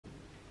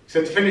So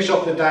to finish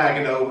off the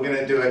diagonal, we're going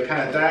to do a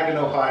kind of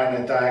diagonal high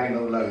and a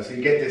diagonal low. So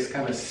you get this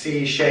kind of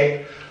C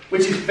shape,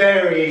 which is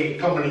very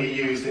commonly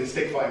used in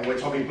stick fighting, where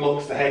Tommy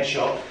blocks the head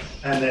shot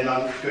and then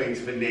I'm going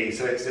to the knee.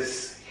 So it's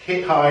this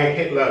hit high,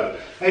 hit low.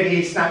 Maybe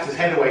he snaps his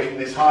head away from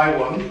this high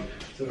one,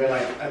 so then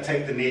I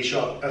take the knee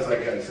shot as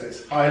I go. So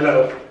it's high,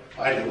 low,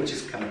 which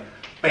is kind of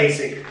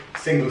basic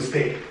single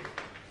stick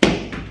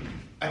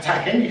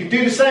attacking. You can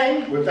do the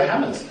same with the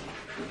hammers.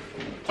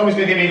 Tommy's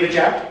going to give me the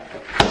jab.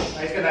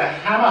 He's going to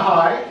hammer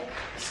high,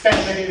 step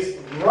to his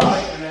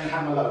right, and then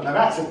hammer low. Now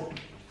that's a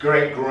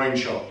great groin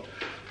shot.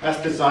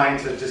 That's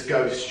designed to just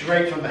go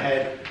straight from the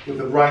head with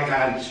the right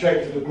hand,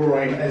 straight to the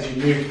groin as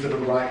you move to the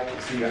right,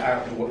 so you're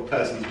out of the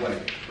person's way.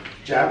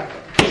 Jab,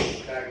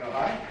 diagonal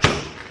high,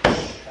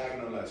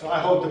 diagonal low. So I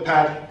hold the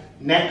pad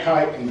neck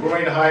height and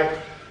groin height.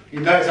 You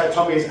notice how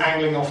Tommy is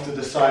angling off to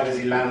the side as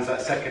he lands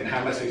that second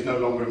hammer, so he's no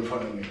longer in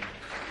front of me.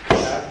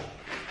 Jab,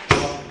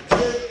 1,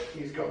 2,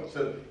 he's gone.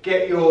 So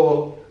get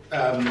your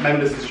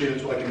members and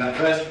students working that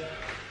first.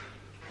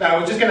 Now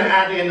we're just going to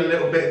add in a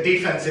little bit of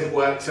defensive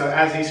work, so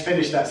as he's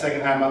finished that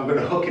second hammer, I'm going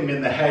to hook him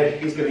in the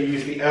head. He's going to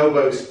use the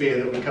elbow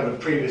spear that we covered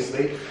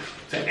previously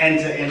to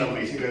enter in on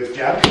me. So he goes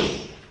jab,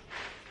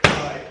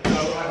 right,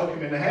 I hook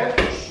him in the head,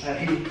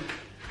 and he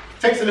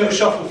takes a little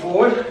shuffle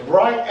forward,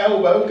 right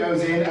elbow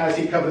goes in as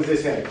he covers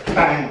his head,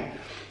 bang!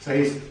 So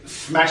he's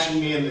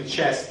smashing me in the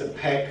chest, the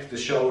pec, the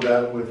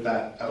shoulder with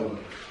that elbow.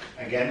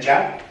 Again,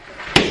 jab,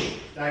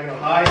 diagonal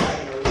high,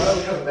 diagonal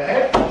low, cover the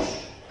head.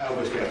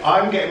 Elbow spear.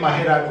 I'm getting my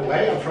head out of the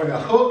way, I'm throwing a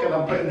hook and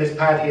I'm putting this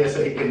pad here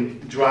so he can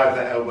drive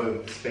that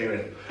elbow spear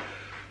in.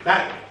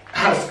 That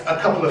has a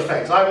couple of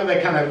effects. Either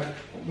they kind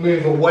of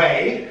move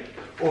away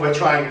or they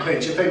try and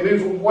clinch. If they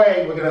move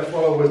away, we're going to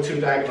follow with 2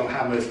 diagonal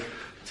hammers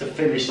to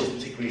finish this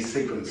particular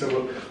sequence.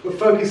 So we're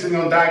focusing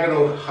on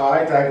diagonal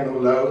high,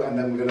 diagonal low, and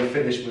then we're going to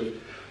finish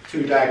with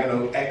 2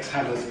 diagonal X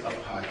hammers up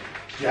high.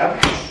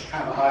 Jab,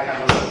 hammer high,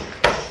 hammer low.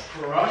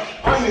 Crush,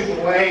 I move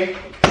away,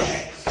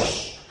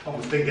 X.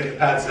 Almost didn't get the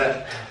pads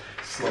there.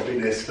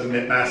 Sloppiness for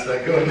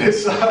Mittmaster, go on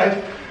this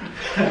side.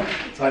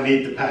 So I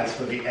need the pads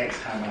for the X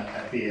hammer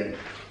at the end.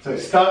 So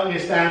starting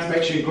your stance,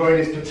 make sure your groin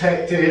is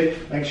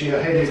protected, make sure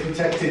your head is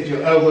protected,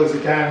 your elbows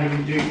are down, you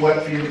can do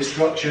work for your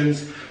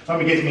destructions.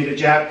 Tommy gives me the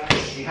jab,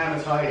 he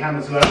hammers high, he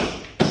hammers low.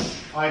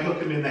 I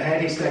hook him in the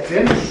head, he steps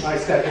in, I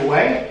step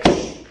away,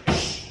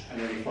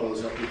 and then he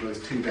follows up with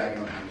those 2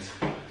 diagonal hammers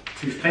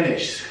to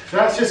finish. So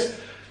that's just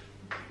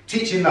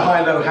teaching the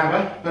high-low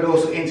hammer, but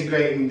also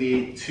integrating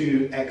the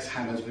 2 X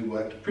hammers we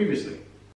worked previously.